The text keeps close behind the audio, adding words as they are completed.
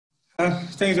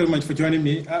Thanks very much for joining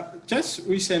me. Just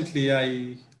recently,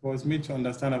 I was made to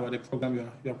understand about the program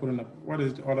you're putting up. What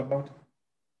is it all about?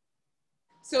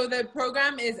 So the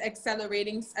program is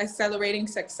Accelerating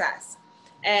Success.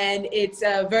 And it's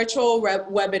a virtual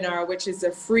webinar, which is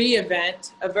a free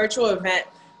event, a virtual event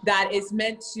that is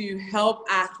meant to help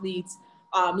athletes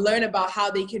learn about how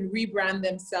they can rebrand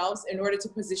themselves in order to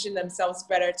position themselves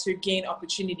better to gain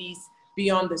opportunities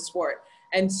beyond the sport.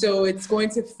 And so it's going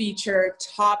to feature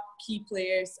top key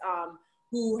players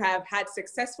who have had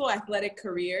successful athletic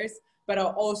careers, but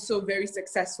are also very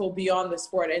successful beyond the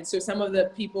sport. And so some of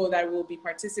the people that will be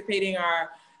participating are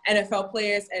NFL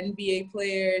players, NBA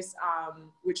players,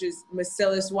 which is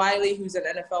Marcellus Wiley, who's an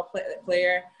NFL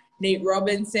player, Nate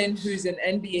Robinson, who's an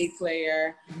NBA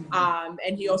player,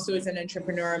 and he also is an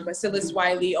entrepreneur. Marcellus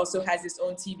Wiley also has his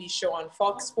own TV show on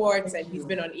Fox Sports, and he's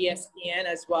been on ESPN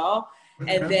as well.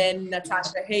 And then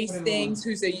Natasha Hastings,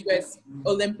 who's a U.S.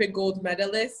 Olympic gold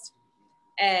medalist,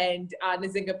 and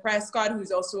Nzinga Prescott,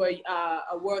 who's also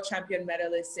a world champion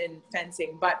medalist in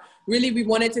fencing. But really, we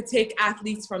wanted to take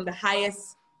athletes from the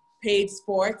highest paid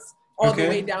sports all the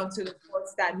way down to the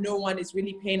sports that no one is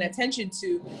really paying attention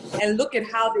to, and look at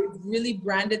how they've really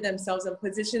branded themselves and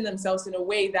positioned themselves in a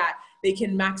way that they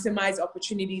can maximize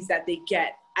opportunities that they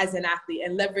get as an athlete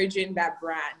and leveraging that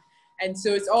brand. And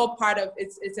so it's all part of,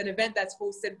 it's an event that's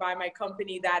hosted by my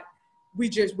company that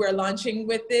we're launching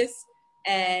with this.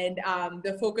 And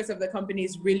the focus of the company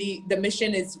is really, the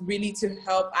mission is really to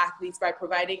help athletes by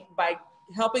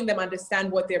helping them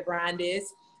understand what their brand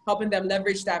is, helping them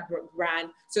leverage that brand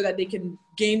so that they can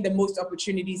gain the most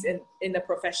opportunities in the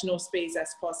professional space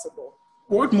as possible.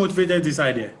 What motivated this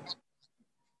idea?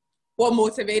 What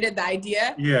motivated the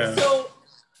idea? Yeah.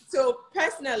 So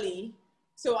personally,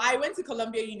 so I went to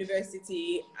Columbia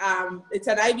University. It's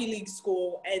an Ivy League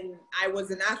school, and I was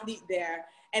an athlete there.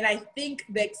 And I think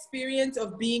the experience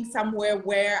of being somewhere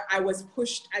where I was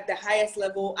pushed at the highest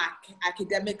level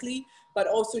academically, but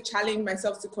also challenging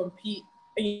myself to compete,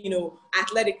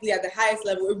 athletically at the highest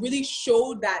level, it really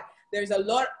showed that there's a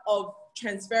lot of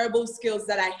transferable skills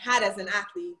that I had as an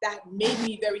athlete that made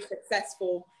me very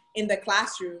successful in the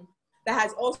classroom, that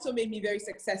has also made me very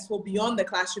successful beyond the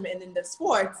classroom and in the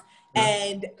sports.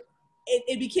 And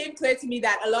it became clear to me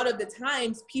that a lot of the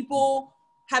times people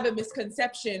have a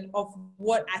misconception of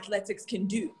what athletics can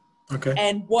do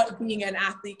and what being an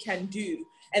athlete can do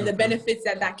and the benefits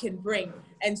that can bring.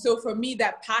 And so for me,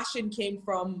 that passion came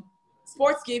from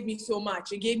sports. Gave me so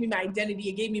much. It gave me my identity.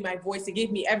 It gave me my voice. It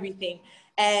gave me everything.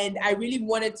 And I really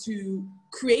wanted to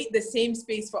create the same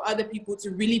space for other people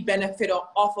to really benefit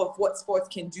off of what sports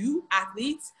can do,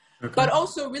 athletes, but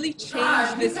also really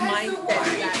change this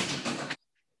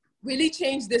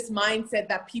mindset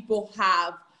that people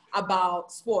have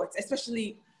about sports,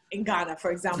 especially in Ghana,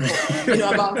 for example,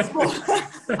 about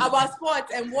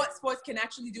sports and what sports can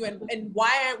actually do, and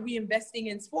why aren't we investing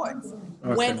in sports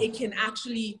when it can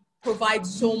actually provide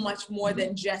so much more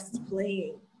than just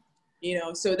playing,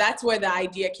 so that's where the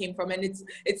idea came from. And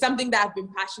it's something that I've been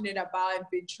passionate about and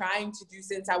been trying to do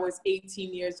since I was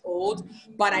 18 years old.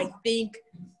 But I think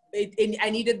I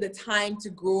needed the time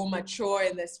to grow, mature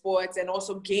in the sports, and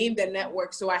also gain the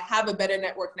network. So I have a better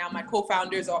network now. My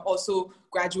co-founders are also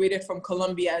graduated from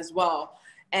Columbia as well.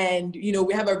 And,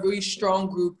 we have a really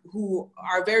strong group who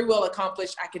are very well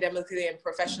accomplished academically and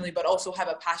professionally, but also have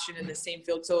a passion in the same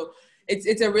field. So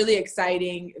it's a really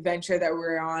exciting venture that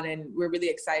we're on, and we're really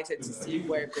excited to see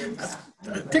where it goes.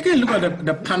 Taking a look at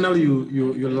the panel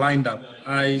you lined up,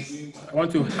 I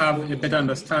want to have a better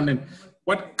understanding.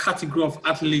 What category of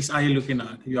athletes are you looking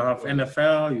at? You have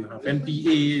NFL, you have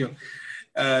NBA.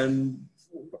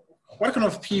 What kind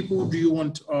of people do you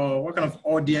want, or what kind of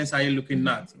audience are you looking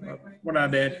at? What are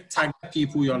the target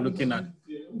people you're looking at?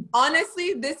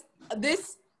 Honestly,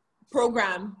 this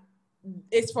program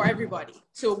is for everybody.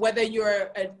 So whether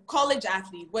you're a college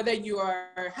athlete, whether you are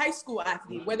a high school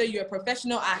athlete, whether you're a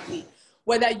professional athlete,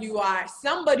 whether you are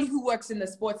somebody who works in the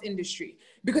sports industry,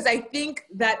 because I think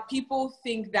that people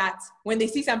think that when they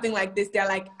see something like this, they're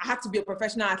like, I have to be a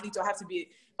professional athlete, or I have to be,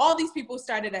 all these people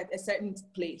started at a certain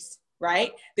place,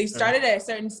 right? They started at a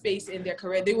certain space in their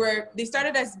career. They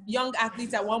started as young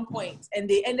athletes at one point, and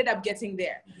they ended up getting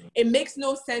there. It makes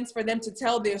no sense for them to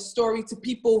tell their story to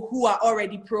people who are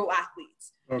already pro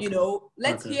athletes.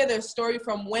 Let's hear their story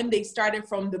from when they started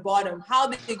from the bottom, how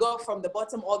did they go from the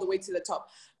bottom all the way to the top.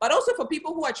 But also for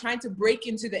people who are trying to break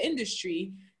into the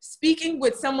industry, speaking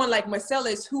with someone like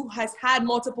Marcellus, who has had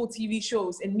multiple TV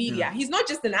shows in media. He's not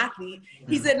just an athlete,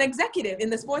 he's an executive in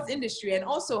the sports industry. And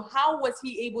also, how was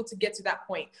he able to get to that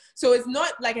point? So it's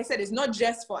not, like I said, it's not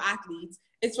just for athletes,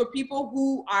 it's for people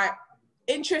who are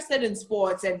interested in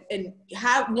sports and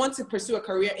want to pursue a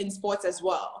career in sports as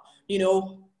well, you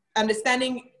know,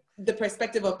 understanding the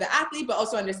perspective of the athlete, but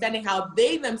also understanding how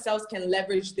they themselves can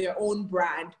leverage their own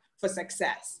brand for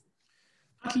success.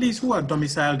 Athletes who are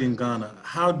domiciled in Ghana,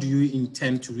 how do you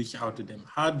intend to reach out to them?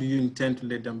 How do you intend to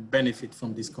let them benefit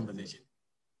from this conversation?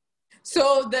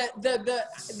 So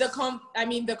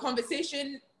the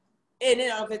conversation in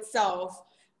and of itself,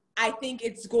 I think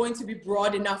it's going to be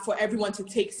broad enough for everyone to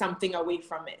take something away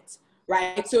from it,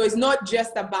 right? So it's not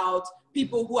just about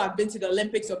people who have been to the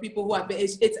Olympics or people who have been,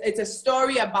 it's a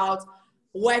story about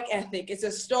work ethic. It's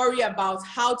a story about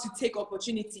how to take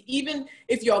opportunity, even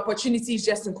if your opportunity is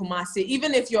just in Kumasi,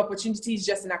 even if your opportunity is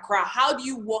just in Accra. How do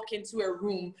you walk into a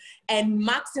room and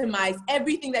maximize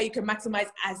everything that you can maximize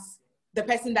as the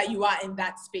person that you are in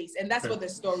that space? And that's what the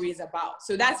story is about.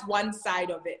 So that's one side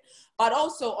of it. But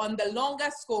also on the longer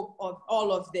scope of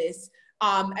all of this,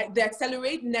 the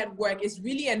Accelerate Network is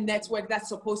really a network that's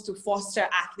supposed to foster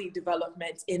athlete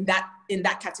development in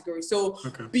that category. So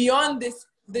beyond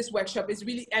this workshop is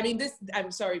really,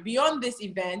 beyond this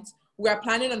event, we are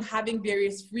planning on having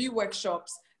various free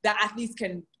workshops that athletes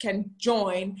can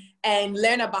join and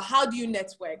learn about how do you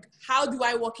network? How do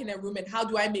I walk in a room and how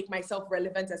do I make myself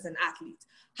relevant as an athlete?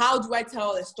 How do I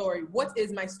tell a story? What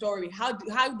is my story? How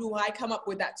do I come up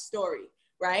with that story,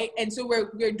 right? And so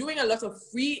we're doing a lot of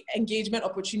free engagement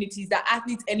opportunities that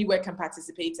athletes anywhere can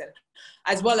participate in,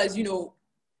 as well as, you know,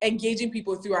 engaging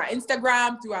people through our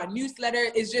Instagram, through our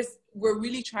newsletter. It's just, we're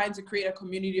really trying to create a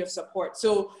community of support.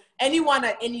 So anyone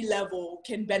at any level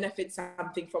can benefit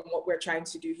something from what we're trying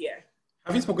to do here.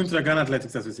 Have you spoken to the Ghana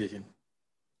Athletics Association?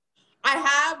 I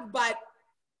have, but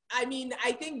I mean,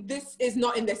 I think this is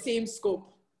not in the same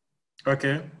scope.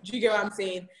 Okay. Do you get what I'm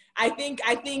saying? I think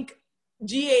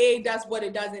GAA does what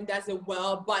it does and does it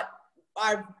well, but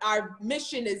our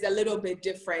mission is a little bit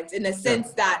different in the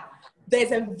sense that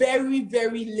there's a very,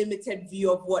 very limited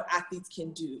view of what athletes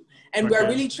can do. And we're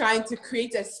really trying to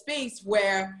create a space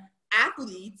where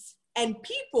athletes and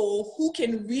people who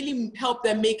can really help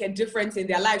them make a difference in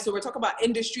their lives. So we're talking about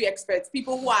industry experts,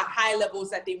 people who are high levels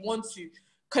that they want to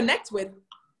connect with,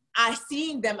 are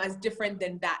seeing them as different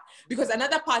than that. Because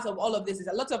another part of all of this is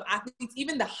a lot of athletes,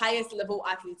 even the highest level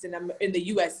athletes in the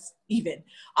US even,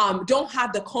 don't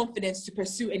have the confidence to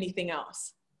pursue anything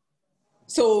else.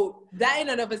 So that in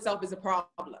and of itself is a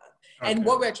problem. And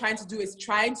what we're trying to do is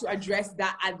trying to address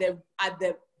that at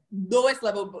the lowest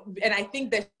level. And I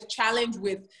think the challenge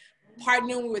with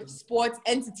partnering with sports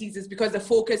entities is because the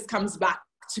focus comes back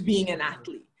to being an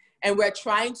athlete. And we're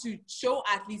trying to show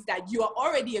athletes that you are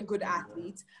already a good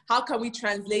athlete. How can we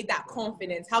translate that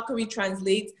confidence? How can we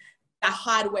translate that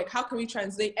hard work? How can we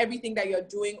translate everything that you're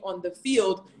doing on the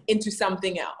field into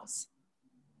something else?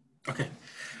 Okay.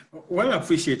 Well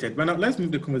appreciated. But now let's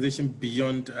move the conversation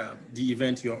beyond the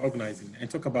event you're organizing and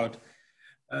talk about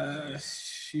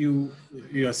you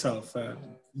yourself.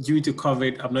 Due to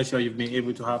COVID, I'm not sure you've been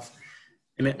able to have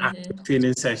any active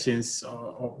training sessions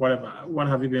or whatever. What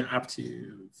have you been up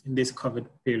to in this COVID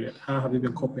period? How have you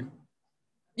been coping?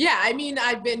 Yeah, I mean,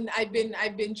 I've been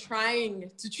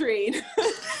trying to train.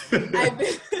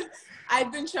 I've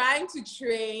been trying to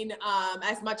train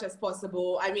as much as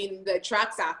possible. I mean, the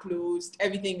tracks are closed,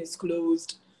 everything is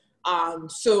closed.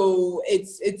 So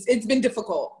it's been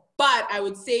difficult. But I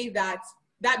would say that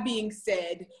being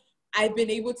said, I've been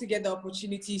able to get the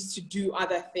opportunities to do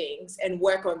other things and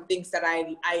work on things that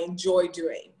I enjoy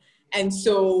doing. And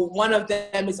so one of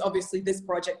them is obviously this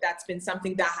project that's been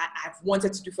something that I've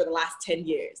wanted to do for the last 10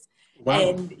 years. Wow.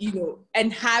 And, you know,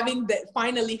 and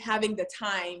finally having the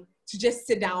time to just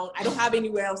sit down. I don't have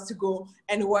anywhere else to go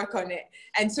and work on it.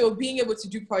 And so being able to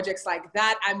do projects like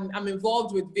that, I'm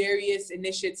involved with various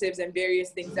initiatives and various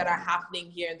things that are happening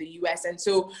here in the US. And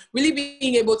so really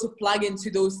being able to plug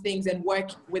into those things and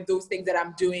work with those things that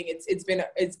I'm doing,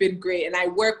 it's been great. And I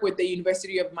work with the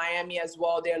University of Miami as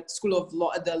well, their School of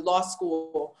Law, the law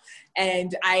school.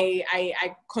 And I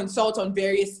consult on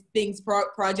various things,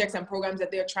 projects and programs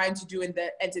that they're trying to do in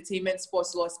the entertainment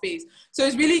sports law space. So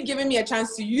it's really given me a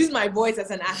chance to use my voice as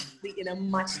an athlete in a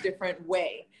much different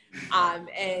way.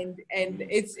 And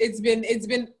it's been,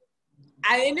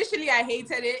 initially I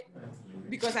hated it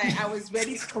because I was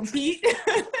ready to compete,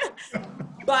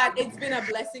 but it's been a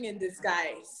blessing in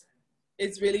disguise.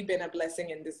 It's really been a blessing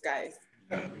in disguise.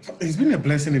 It's been a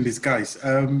blessing in disguise.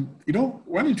 You know,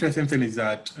 one interesting thing is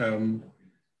that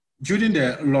during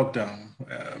the lockdown,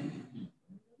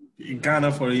 in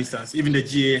Ghana, for instance, even the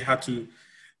GA had to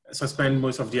suspend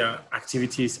most of their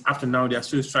activities. Up to now, they are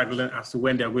still struggling as to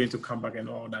when they're going to come back and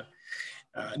all that.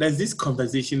 There's this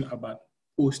conversation about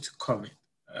post-COVID.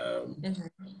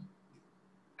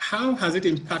 how has it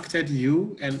impacted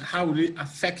you, and how will it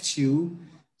affect you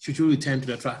should you return to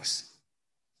the tracks?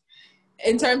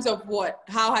 In terms of what?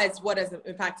 What has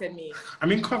impacted me? I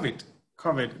mean, COVID,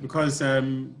 because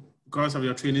of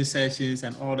your training sessions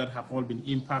and all that have all been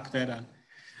impacted. And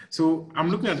so I'm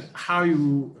looking at how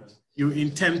you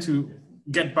intend to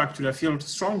get back to the field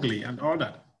strongly and all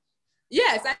that.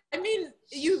 Yes, I mean,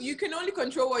 you can only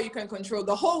control what you can control.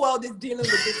 The whole world is dealing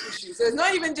with this issue. So it's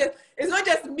not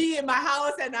just me in my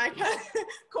house and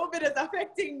COVID is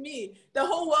affecting me. The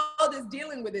whole world is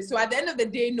dealing with it. So at the end of the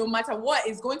day, no matter what,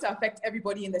 it's going to affect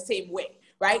everybody in the same way,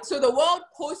 right? So the world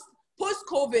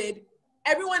post-COVID,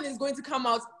 everyone is going to come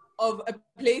out of a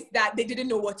place that they didn't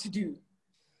know what to do.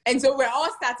 And so we're all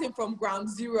starting from ground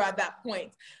zero at that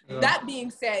point. Yeah. That being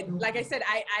said, like I said,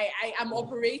 I am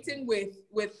operating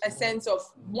with a sense of,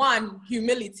 one,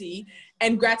 humility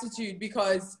and gratitude,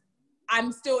 because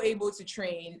I'm still able to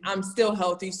train. I'm still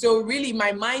healthy. So really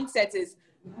my mindset is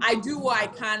I do what I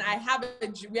can.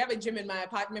 We have a gym in my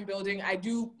apartment building. I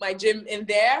do my gym in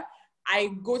there. I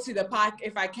go to the park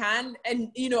if I can.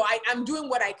 And, I'm doing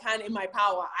what I can in my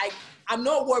power. I'm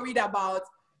not worried about,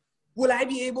 will I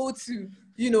be able to,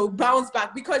 bounce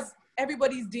back, because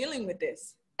everybody's dealing with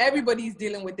this. Everybody's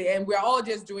dealing with it, and we're all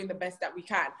just doing the best that we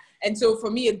can. And so for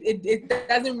me, it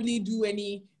doesn't really do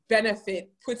any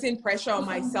benefit putting pressure on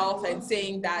myself and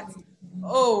saying that,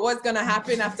 oh, what's going to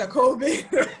happen after COVID?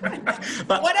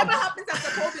 But whatever happens after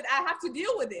COVID, I have to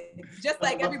deal with it, just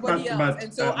like everybody else.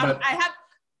 And so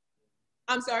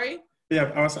I'm sorry?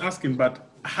 Yeah, I was asking, but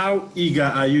how eager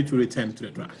are you to return to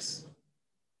the tracks?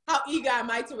 How eager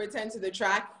am I to return to the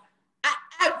track?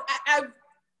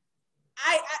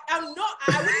 I'm not,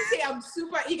 I wouldn't say I'm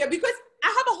super eager, because I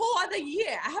have a whole other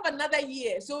year. I have another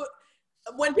year. So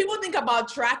when people think about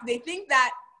track, they think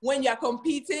that when you're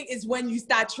competing is when you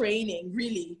start training,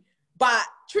 really. But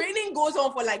training goes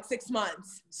on for like 6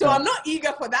 months. So I'm not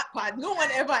eager for that part. No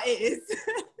one ever is.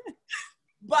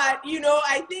 But,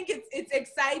 I think it's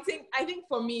exciting. I think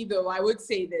for me, though, I would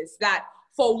say this, that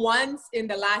for once in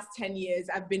the last 10 years,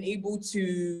 I've been able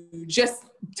to just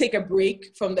take a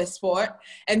break from the sport.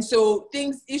 And so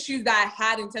issues that I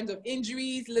had in terms of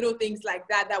injuries, little things like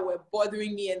that were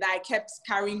bothering me and that I kept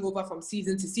carrying over from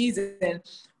season to season.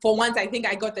 For once, I think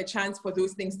I got the chance for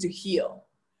those things to heal,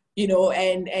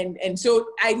 and so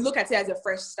I look at it as a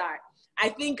fresh start. I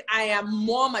think I am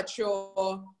more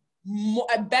mature, more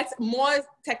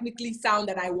technically sound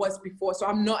than I was before. So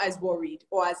I'm not as worried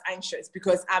or as anxious,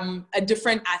 because I'm a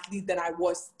different athlete than I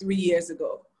was 3 years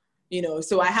ago,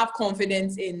 so I have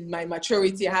confidence in my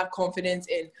maturity. I have confidence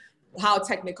in how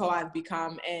technical I've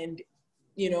become. And,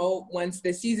 once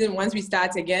we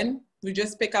start again, we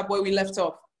just pick up where we left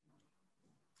off.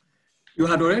 You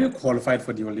had already qualified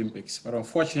for the Olympics, but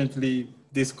unfortunately,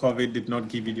 this COVID did not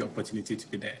give you the opportunity to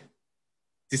be there.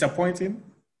 Disappointing?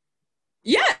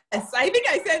 Yes, I think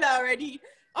I said that already.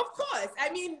 Of course. I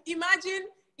mean,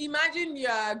 imagine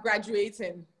you're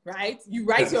graduating, right? You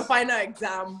write your final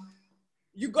exam.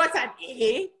 You got an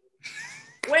A.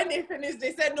 When they finished,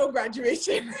 they said no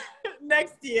graduation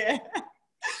next year.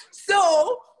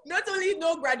 So not only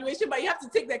no graduation, but you have to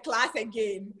take the class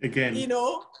again.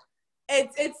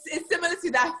 It's similar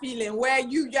to that feeling where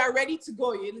you're ready to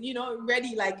go.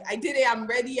 Ready, like I did it. I'm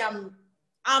ready. I'm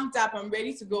amped up, I'm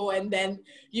ready to go, and then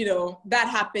that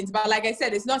happens. But like I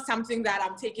said, it's not something that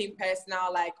I'm taking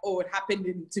personal, like, oh, it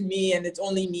happened to me and it's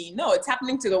only me. No, it's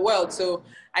happening to the world. So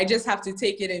I just have to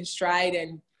take it in stride,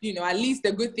 and at least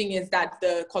the good thing is that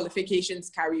the qualifications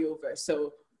carry over.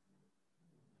 So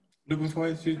looking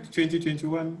forward to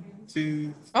 2021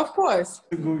 to, of course,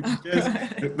 to go.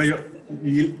 Yes. But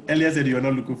you earlier said you're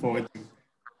not looking forward to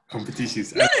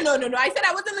competitions. No. I said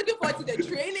I wasn't looking forward to the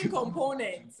training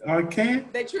component. Okay.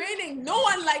 The training, no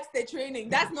one likes the training.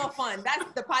 That's not fun.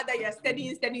 That's the part that you're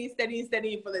studying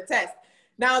for the test.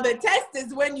 Now the test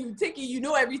is when you take it, you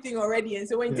know everything already. And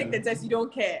so when you take the test, you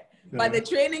don't care. Yeah. But the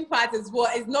training part is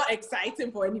what is not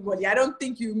exciting for anybody. I don't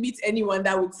think you meet anyone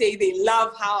that would say they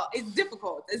love how it's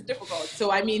difficult. It's difficult. So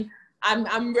I mean,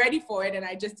 I'm ready for it, and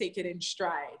I just take it in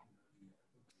stride.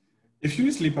 If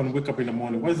you sleep and wake up in the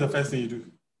morning, what is the first thing you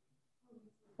do?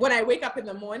 When I wake up in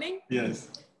the morning? Yes.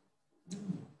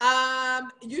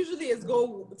 Usually it's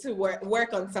go to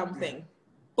work on something.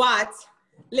 But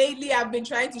lately I've been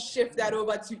trying to shift that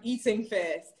over to eating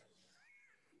first.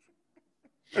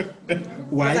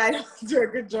 Why? I don't do a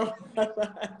good job at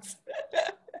that.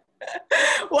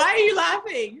 Why are you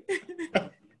laughing?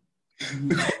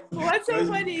 What's so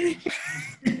funny?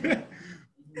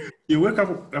 You wake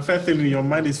up, the first thing in your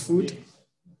mind is food?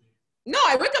 No,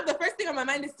 I wake up, the first thing on my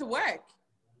mind is to work.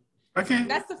 Okay.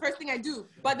 That's the first thing I do.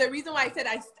 But the reason why I said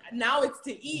now it's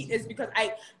to eat is because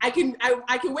I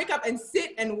can wake up and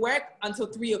sit and work until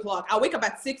 3 o'clock. I'll wake up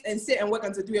at 6 and sit and work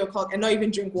until 3 o'clock and not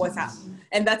even drink water.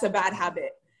 And that's a bad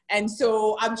habit. And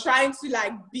so I'm trying to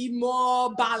like be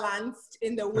more balanced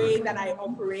in the way that I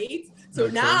operate. So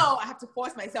now I have to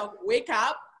force myself, wake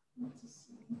up,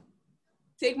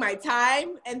 take my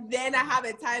time, and then I have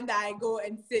a time that I go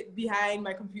and sit behind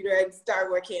my computer and start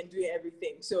working and doing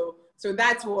everything. So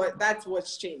that's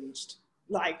what's changed.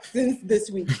 Like since this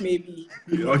week, maybe.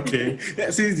 Okay,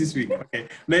 since this week. Okay,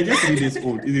 now just 3 days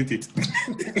old, isn't it?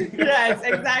 Yes,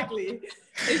 exactly.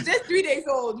 It's just 3 days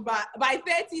old, but by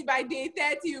day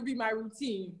 30 will be my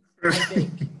routine, I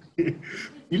think.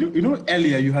 you know,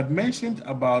 earlier you had mentioned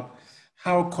about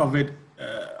how COVID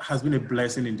has been a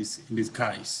blessing in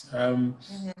disguise.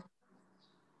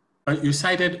 But you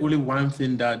cited only one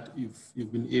thing that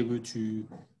you've been able to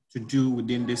do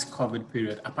within this COVID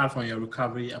period, apart from your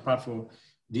recovery, apart from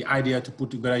the idea to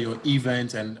put together your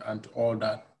events and all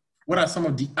that. What are some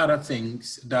of the other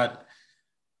things that,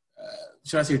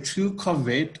 should I say, through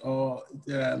COVID or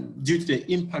due to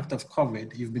the impact of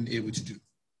COVID, you've been able to do?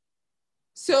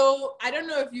 So I don't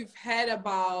know if you've heard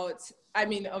about, I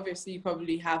mean, obviously you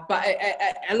probably have, but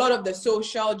a lot of the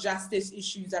social justice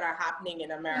issues that are happening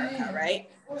in America, right?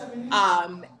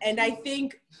 And I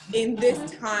think in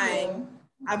this time,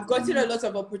 I've gotten a lot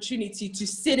of opportunity to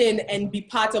sit in and be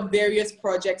part of various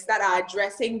projects that are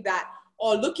addressing that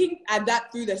or looking at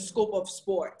that through the scope of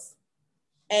sports.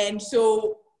 And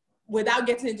so without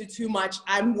getting into too much,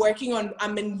 I'm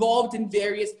involved in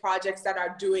various projects that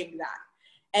are doing that.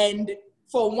 And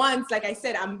for once, like I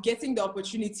said, I'm getting the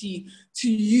opportunity to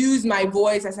use my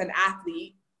voice as an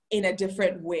athlete in a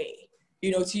different way,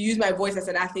 to use my voice as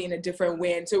an athlete in a different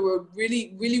way. And so we're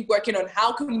really, really working on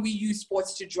how can we use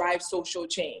sports to drive social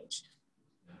change.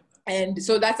 And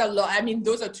so that's a lot. I mean,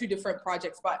 those are two different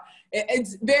projects, but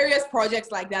it's various projects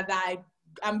like that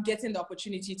I'm getting the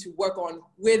opportunity to work on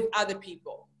with other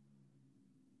people.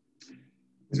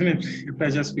 It's been a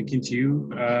pleasure speaking to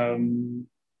you.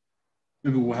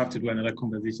 Maybe we'll have to do another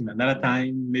conversation another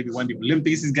time, maybe when the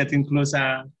Olympics is getting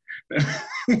closer.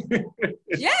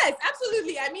 Yes,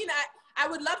 absolutely. I mean, I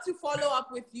would love to follow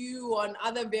up with you on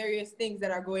other various things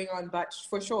that are going on, but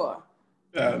for sure.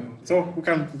 So we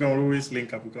can always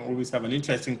link up. We can always have an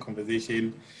interesting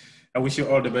conversation. I wish you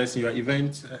all the best in your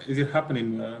event. Is it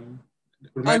happening? On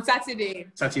Saturday.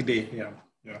 Saturday, yeah.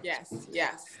 Yes,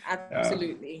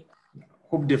 absolutely.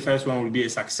 Hope the first one will be a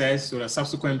success, so the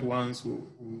subsequent ones will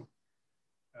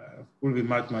be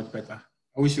much, much better.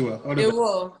 I wish you well. All the best.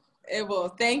 It will.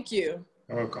 Thank you.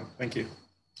 You're welcome. Thank you.